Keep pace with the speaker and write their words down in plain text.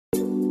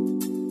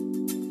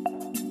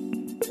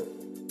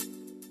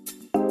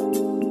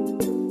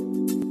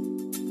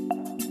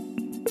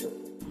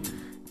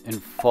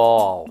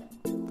fall,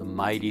 the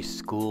mighty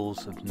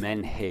schools of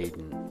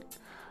Menhaden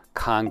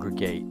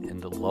congregate in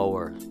the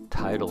lower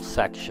tidal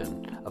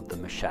section of the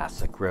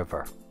Moshassuck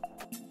River.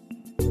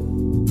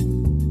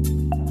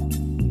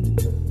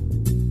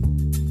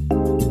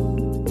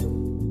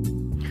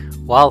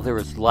 While there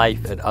is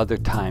life at other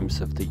times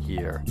of the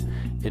year,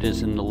 it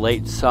is in the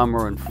late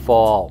summer and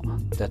fall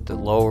that the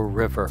lower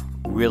river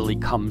really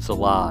comes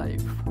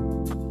alive.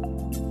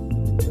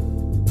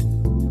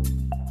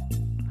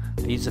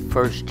 These are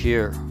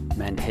first-year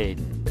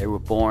Menhaden. They were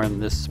born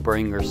this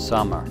spring or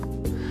summer.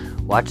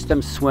 Watch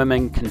them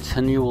swimming,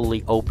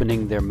 continually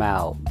opening their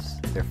mouths.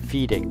 They're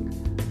feeding.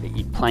 They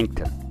eat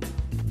plankton.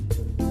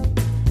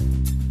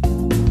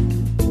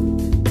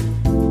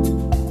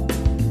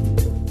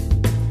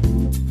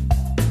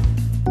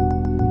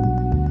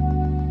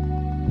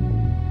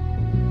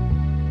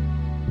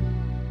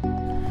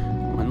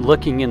 When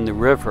looking in the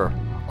river,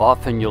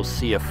 often you'll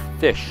see a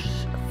fish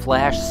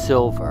flash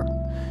silver.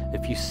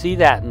 If you see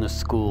that in the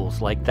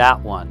schools, like that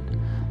one,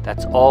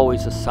 that's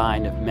always a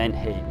sign of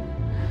Menhaden.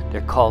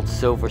 They're called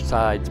silver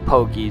sides,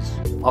 pogies,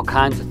 all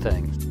kinds of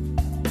things.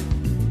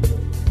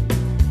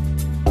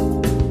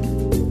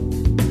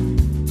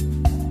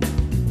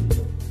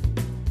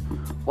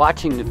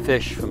 Watching the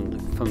fish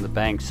from the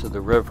banks of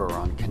the river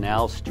on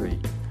Canal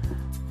Street,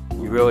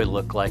 you really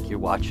look like you're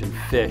watching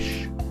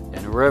fish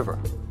in a river.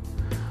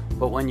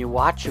 But when you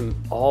watch them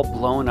all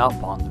blown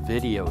up on the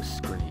video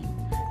screen,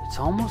 it's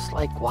almost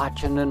like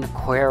watching an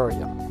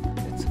aquarium.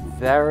 It's a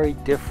very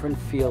different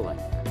feeling.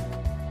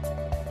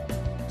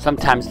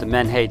 Sometimes the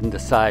Menhaden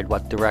decide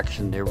what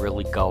direction they're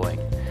really going,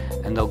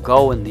 and they'll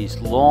go in these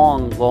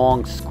long,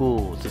 long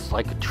schools. It's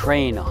like a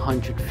train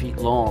 100 feet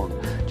long,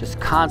 just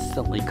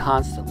constantly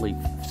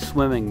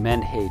swimming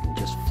Menhaden,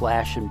 just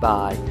flashing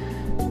by.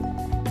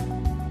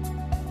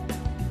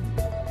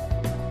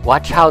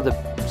 Watch how the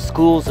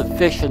schools of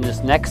fish in this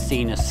next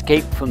scene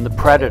escape from the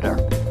predator.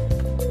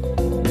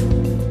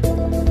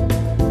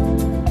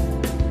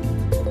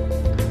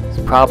 It's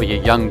probably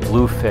a young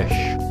bluefish.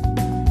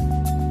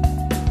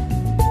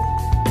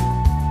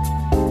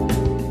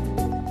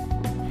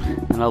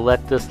 And I'll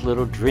let this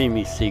little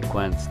dreamy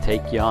sequence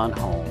take you on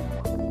home.